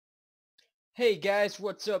Hey guys,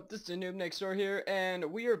 what's up? This is the Noob Next Door here, and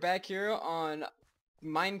we are back here on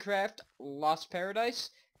Minecraft Lost Paradise,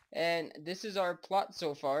 and this is our plot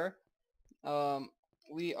so far. Um,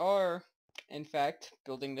 we are, in fact,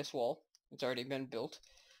 building this wall. It's already been built.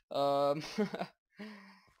 Um,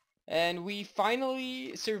 and we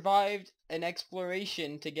finally survived an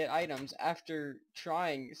exploration to get items after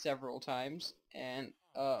trying several times, and,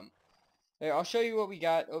 here, I'll show you what we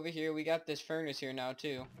got over here. We got this furnace here now,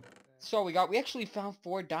 too. So we actually found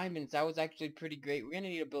 4 diamonds. That was actually pretty great. We're gonna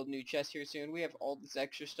need to build new chests here soon. We have all this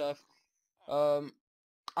extra stuff. Um,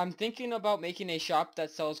 I'm thinking about making a shop that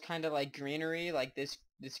sells kind of like greenery, like this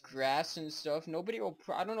grass and stuff. Nobody will.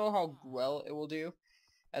 I don't know how well it will do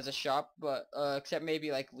as a shop, but except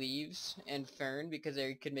maybe like leaves and fern because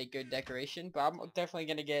they could make good decoration. But I'm definitely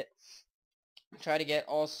gonna try to get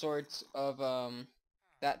all sorts of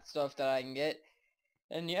that stuff that I can get.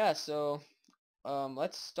 And yeah, so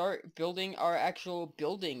let's start building our actual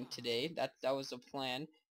building today. That was the plan.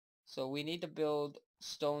 So we need to build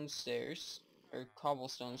stone stairs or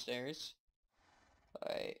cobblestone stairs.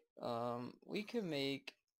 Alright, we could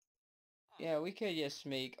make, yeah, we could just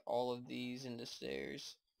make all of these into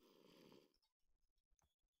stairs.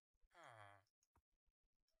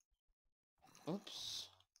 Oops.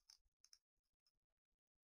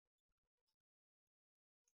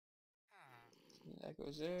 That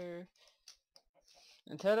goes there.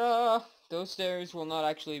 And ta-da! Those stairs will not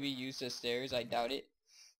actually be used as stairs. I doubt it.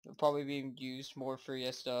 They'll probably be used more for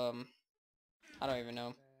just, I don't even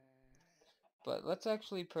know. But let's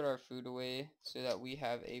actually put our food away so that we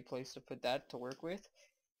have a place to put that to work with.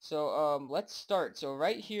 So let's start. So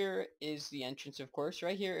right here is the entrance, of course.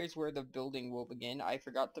 Right here is where the building will begin. I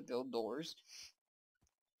forgot to build doors,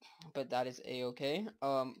 but that is a-okay.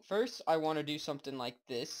 First I want to do something like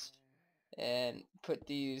this and put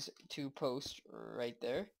these 2 posts right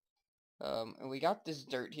there. And we got this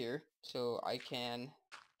dirt here, so I can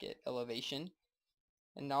get elevation.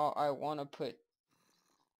 And now I want to put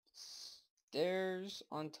stairs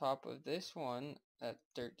on top of this one. That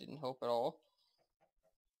dirt didn't help at all.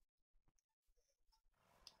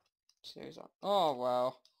 Stairs on. Oh,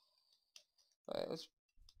 wow. Alright, let's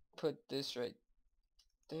put this right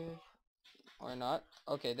there. Or not.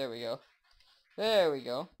 Okay, there we go. There we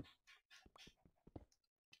go.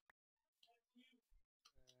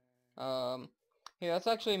 Here, let's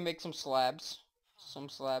actually make some slabs. Some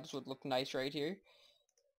slabs would look nice right here.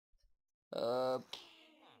 Uh,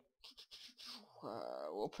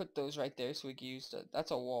 we'll put those right there so we can use the...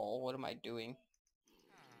 That's a wall. What am I doing?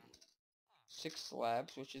 6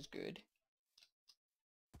 slabs, which is good.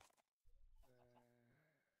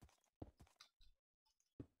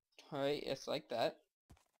 Alright, it's like that.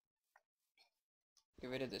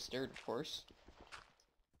 Get rid of this dirt, of course.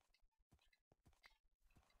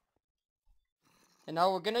 And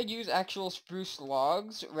now we're gonna use actual spruce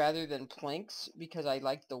logs rather than planks because I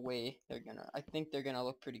like the way I think they're gonna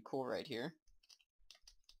look pretty cool right here.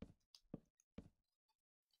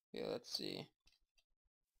 Yeah, let's see.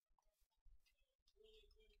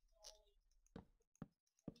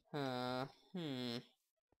 Uh, hmm.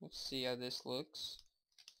 Let's see how this looks.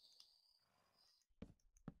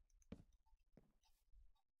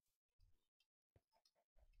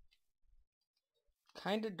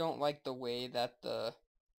 Kinda don't like the way that the...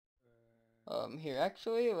 here,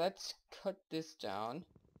 actually, let's cut this down.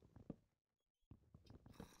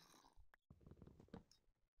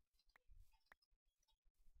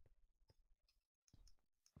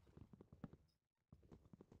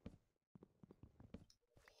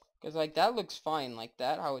 Because, like, that looks fine like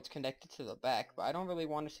that, how it's connected to the back. But I don't really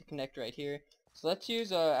want it to connect right here. So let's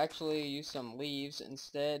use, actually use some leaves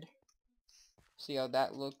instead. See how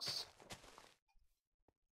that looks.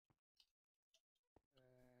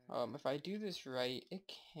 If I do this right, it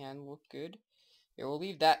can look good. Here, we'll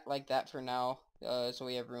leave that like that for now, so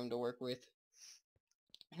we have room to work with.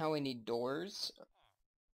 Now we need doors,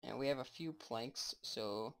 and we have a few planks,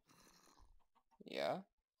 so yeah.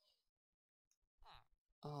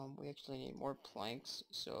 We actually need more planks,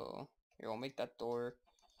 so here, we'll make that door.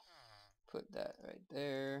 Put that right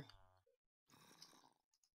there.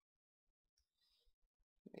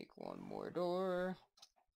 Make one more door.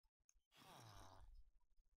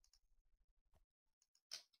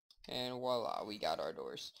 And voila, we got our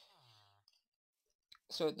doors.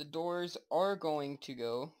 So the doors are going to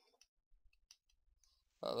go.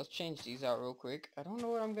 Let's change these out real quick. I don't know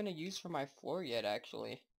what I'm gonna use for my floor yet,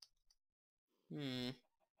 actually.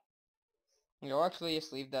 You'll actually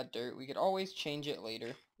just leave that dirt. We could always change it later.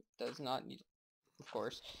 It does not need, of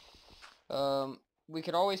course. We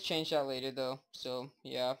could always change that later, though. So,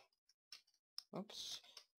 yeah. Oops.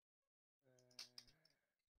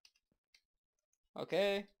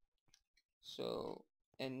 Okay. So,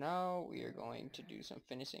 and now we are going to do some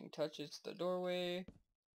finishing touches to the doorway.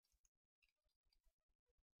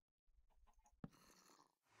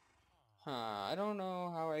 I don't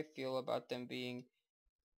know how I feel about them being...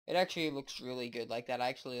 It actually looks really good like that. I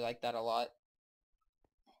actually like that a lot.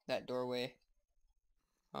 That doorway.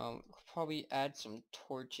 Probably add some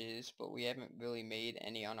torches, but we haven't really made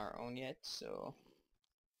any on our own yet, so...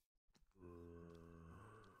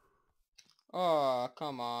 Oh,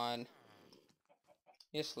 come on.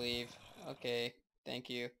 Just leave. Okay, thank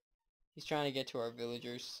you. He's trying to get to our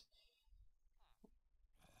villagers.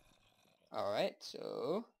 Alright,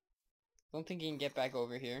 so... Don't think he can get back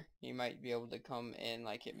over here. He might be able to come and,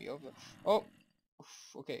 like, hit me over. Oh!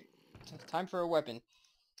 Okay. Time for a weapon.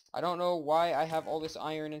 I don't know why I have all this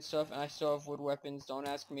iron and stuff, and I still have wood weapons. Don't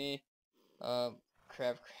ask me.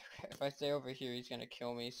 Crap. If I stay over here, he's gonna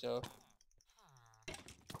kill me, so...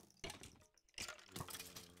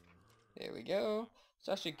 There we go. It's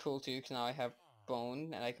actually cool, too, because now I have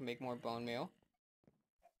bone, and I can make more bone meal.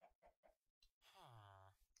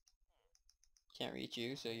 Can't reach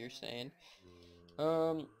you, so you're saying.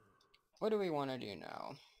 What do we want to do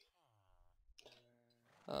now?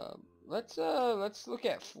 Let's look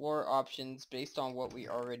at floor options based on what we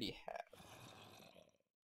already have.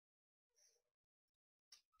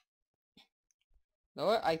 You know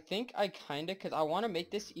what? I think I kinda, cause I want to make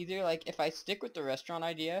this either like, if I stick with the restaurant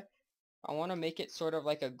idea, I want to make it sort of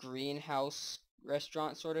like a greenhouse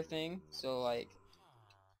restaurant sort of thing. So like,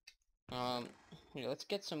 here, let's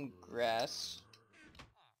get some grass,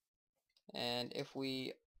 and if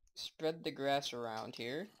we spread the grass around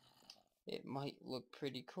here, it might look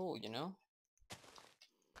pretty cool, you know?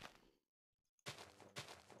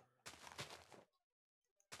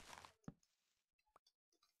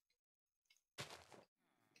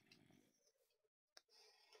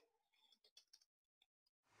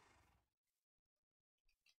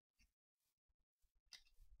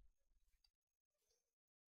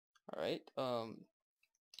 Alright,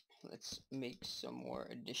 let's make some more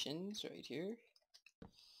additions right here.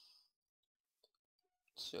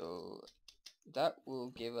 So that will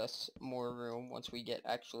give us more room once we get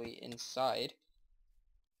actually inside.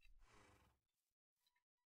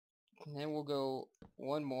 And then we'll go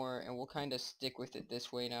one more, and we'll kind of stick with it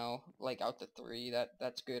this way now, like out to 3.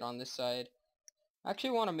 That's good on this side. I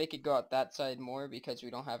actually want to make it go out that side more because we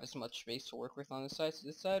don't have as much space to work with on this side. So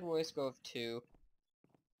this side we'll always go with 2,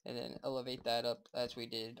 and then elevate that up as we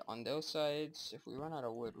did on those sides. If we run out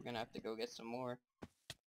of wood, we're gonna have to go get some more.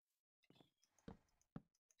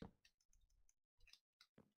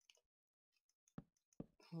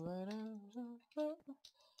 We're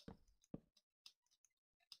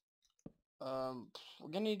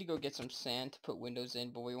gonna need to go get some sand to put windows in,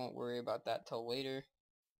 but we won't worry about that till later.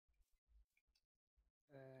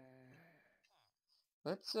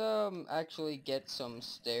 Let's actually get some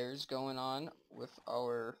stairs going on with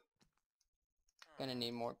our... Gonna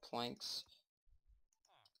need more planks.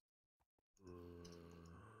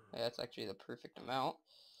 Yeah, that's actually the perfect amount.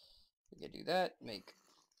 We can do that, make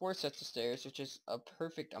 4 sets of stairs, which is a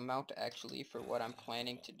perfect amount actually for what I'm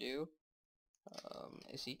planning to do.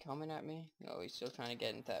 Is he coming at me? No, he's still trying to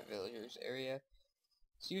get into that villager's area.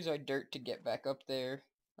 Let's use our dirt to get back up there.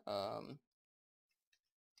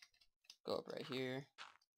 Go up right here.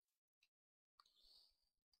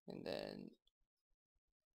 And then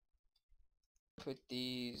put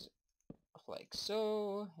these like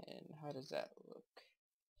so. And how does that look?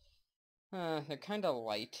 They're kind of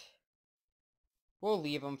light. We'll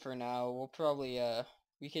leave them for now. We'll probably,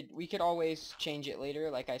 we could always change it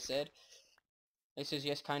later, like I said. This is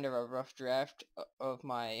just kind of a rough draft of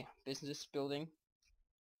my business building.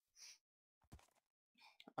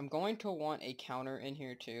 I'm going to want a counter in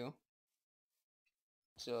here too.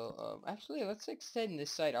 So, actually, let's extend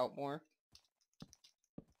this side out more.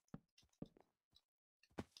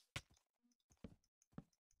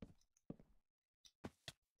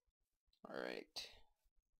 Alright.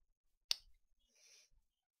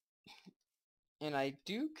 And I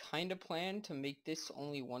do kind of plan to make this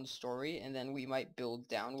only 1 story, and then we might build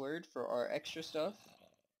downward for our extra stuff.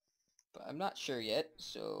 But I'm not sure yet,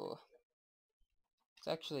 so let's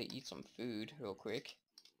actually eat some food real quick.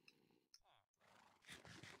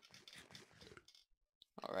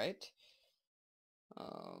 Alright.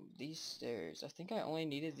 These stairs. I think I only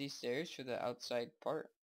needed these stairs for the outside part.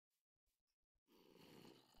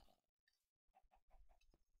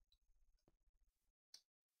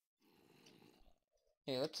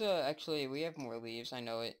 Hey, let's actually, we have more leaves, I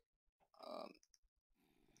know it.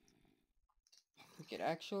 We could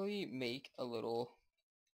actually make a little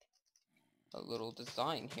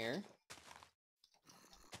design here.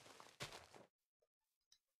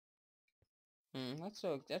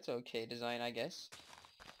 That's okay design, I guess.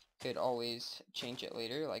 Could always change it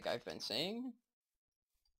later, like I've been saying.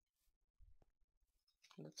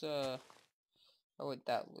 Let's how would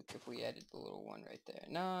that look if we added the little one right there?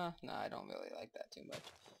 Nah, I don't really like that too much.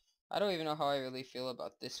 I don't even know how I really feel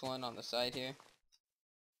about this one on the side here.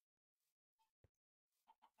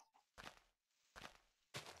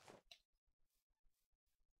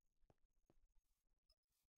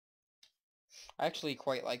 I actually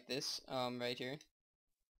quite like this right here.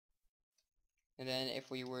 And then if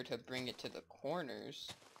we were to bring it to the corners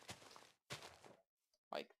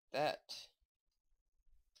like that, I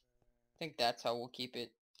think that's how we'll keep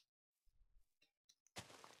it.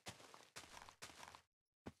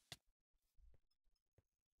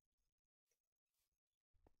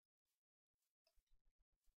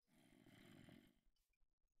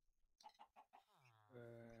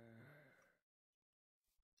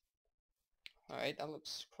 Alright, that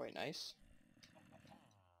looks quite nice.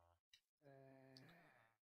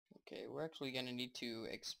 Okay, we're actually gonna need to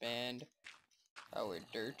expand our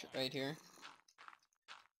dirt right here.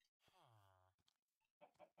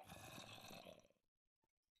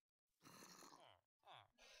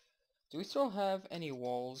 Do we still have any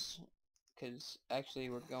walls? Because actually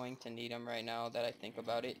we're going to need them right now that I think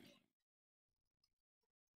about it.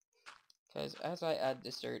 Because as I add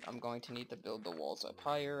this dirt, I'm going to need to build the walls up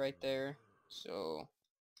higher right there. So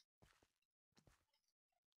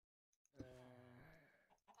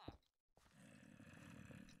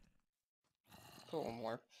put one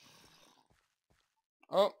more.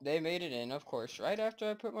 Oh, they made it in, of course, right after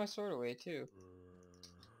I put my sword away too.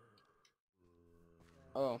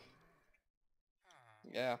 Oh,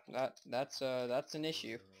 yeah, that's an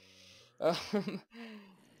issue. Um,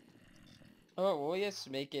 oh, we'll just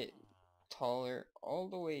make it taller all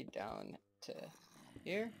the way down to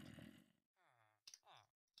here.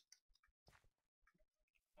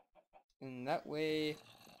 And that way,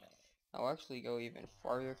 I'll actually go even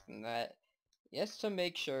farther than that. Just to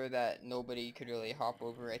make sure that nobody could really hop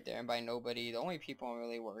over right there. And by nobody, the only people I'm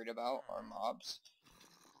really worried about are mobs,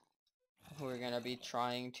 who are going to be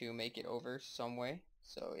trying to make it over some way.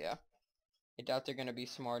 So yeah, I doubt they're going to be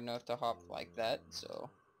smart enough to hop like that,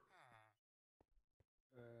 so.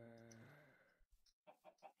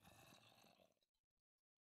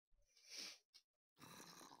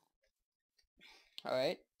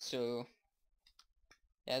 Alright, so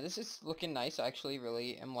yeah, this is looking nice. I actually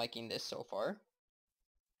really am liking this so far.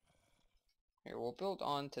 Here, we'll build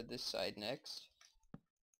on to this side next.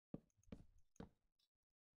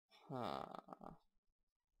 Let's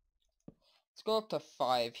go up to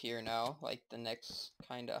 5 here now, like the next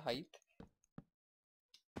kind of height.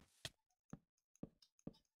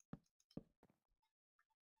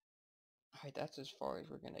 Alright, that's as far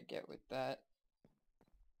as we're gonna get with that.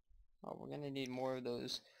 Oh, we're gonna need more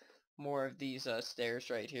of these stairs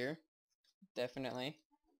right here, definitely.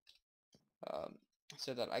 Um,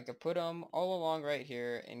 so that I could put them all along right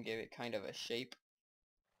here and give it kind of a shape.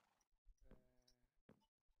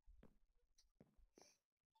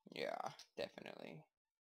 Yeah, definitely.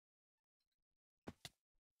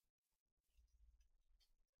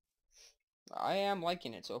 I am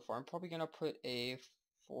liking it so far. I'm probably gonna put a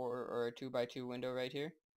 4 or a 2x2 window right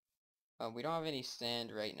here. We don't have any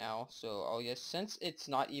sand right now, so I'll just, since it's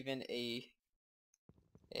not even a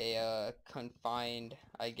confined,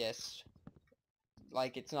 I guess,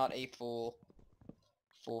 like it's not a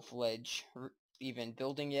full-fledged even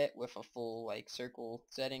building it with a full like circle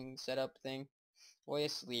setup thing. We'll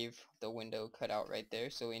just leave the window cut out right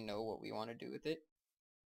there so we know what we want to do with it.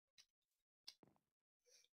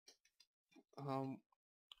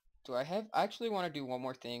 Do I actually want to do one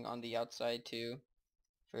more thing on the outside too,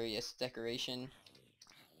 for yes, decoration.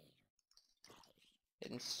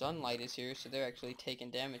 And sunlight is here, so they're actually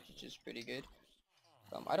taking damage, which is pretty good.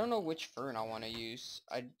 I don't know which fern I want to use.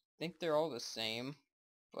 I think they're all the same,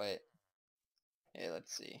 but yeah,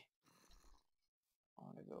 let's see. I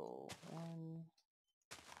want to go 1.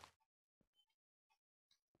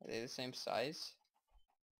 Are they the same size?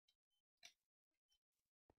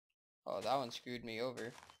 Oh, that one screwed me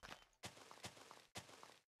over.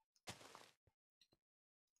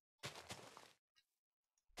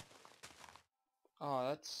 Oh,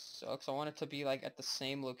 that sucks. I want it to be like at the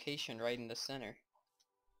same location right in the center.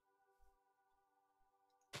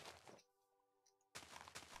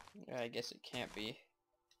 Yeah, I guess it can't be.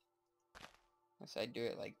 Unless I do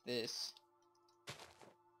it like this.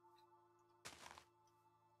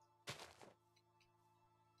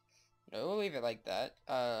 No, we'll leave it like that.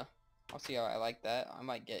 I'll see how I like that. I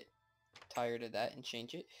might get tired of that and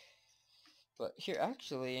change it. But here,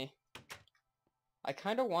 actually, I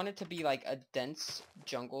kind of want it to be like a dense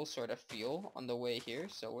jungle sort of feel on the way here,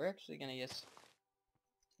 so we're actually gonna just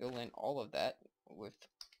fill in all of that with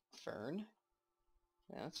fern.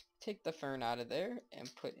 Now let's take the fern out of there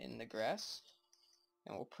and put in the grass,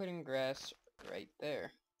 and we'll put in grass right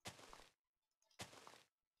there.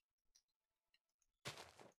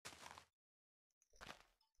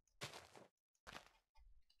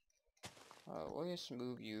 We'll just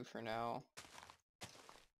move you for now.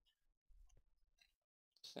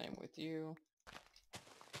 Same with you.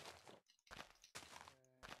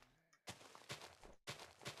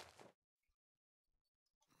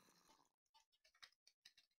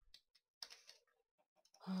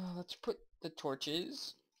 Let's put the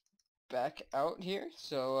torches back out here.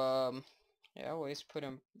 So, yeah, always put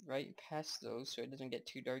them right past those so it doesn't get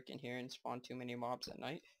too dark in here and spawn too many mobs at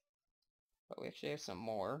night. But we actually have some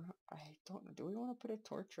more. I don't know. Do we want to put a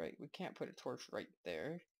torch right? We can't put a torch right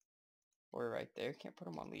there. Or right there. Can't put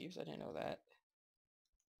them on leaves. I didn't know that.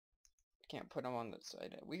 Can't put them on the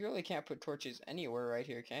side. We really can't put torches anywhere right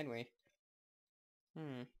here, can we?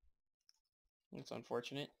 That's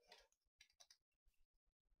unfortunate.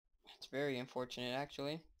 It's very unfortunate,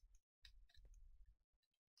 actually.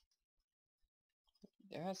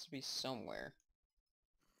 There has to be somewhere.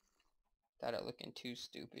 Without it looking too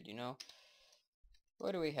stupid, you know?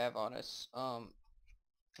 What do we have on us? No,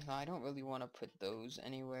 I don't really want to put those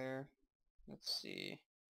anywhere. Let's see.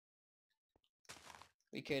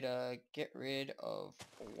 We could, get rid of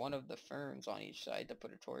one of the ferns on each side to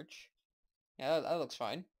put a torch. Yeah, that looks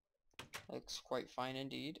fine. That looks quite fine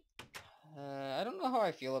indeed. I don't know how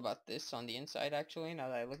I feel about this on the inside, actually, now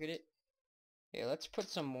that I look at it. Okay, let's put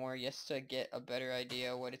some more just to get a better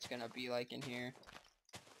idea what it's gonna be like in here.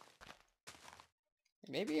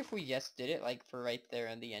 Maybe if we just did it, like, for right there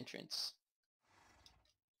in the entrance.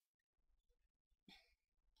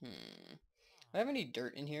 Do I have any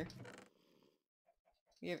dirt in here?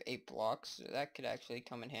 We have 8 blocks, so that could actually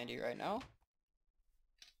come in handy right now.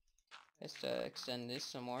 Let's extend this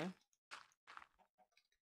some more.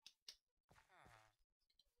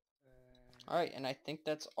 Alright, and I think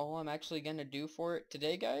that's all I'm actually gonna do for it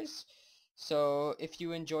today, guys. So, if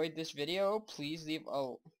you enjoyed this video, please leave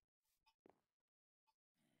a...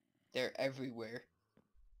 They're everywhere.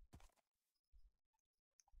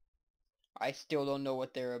 I still don't know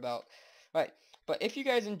what they're about. Alright, but if you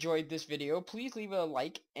guys enjoyed this video, please leave a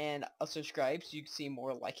like and a subscribe so you can see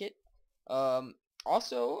more like it.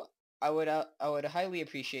 Also, I would highly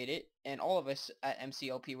appreciate it, and all of us at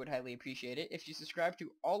MCLP would highly appreciate it if you subscribe to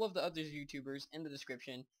all of the other YouTubers in the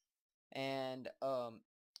description. And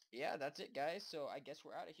yeah, that's it, guys. So I guess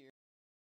we're out of here.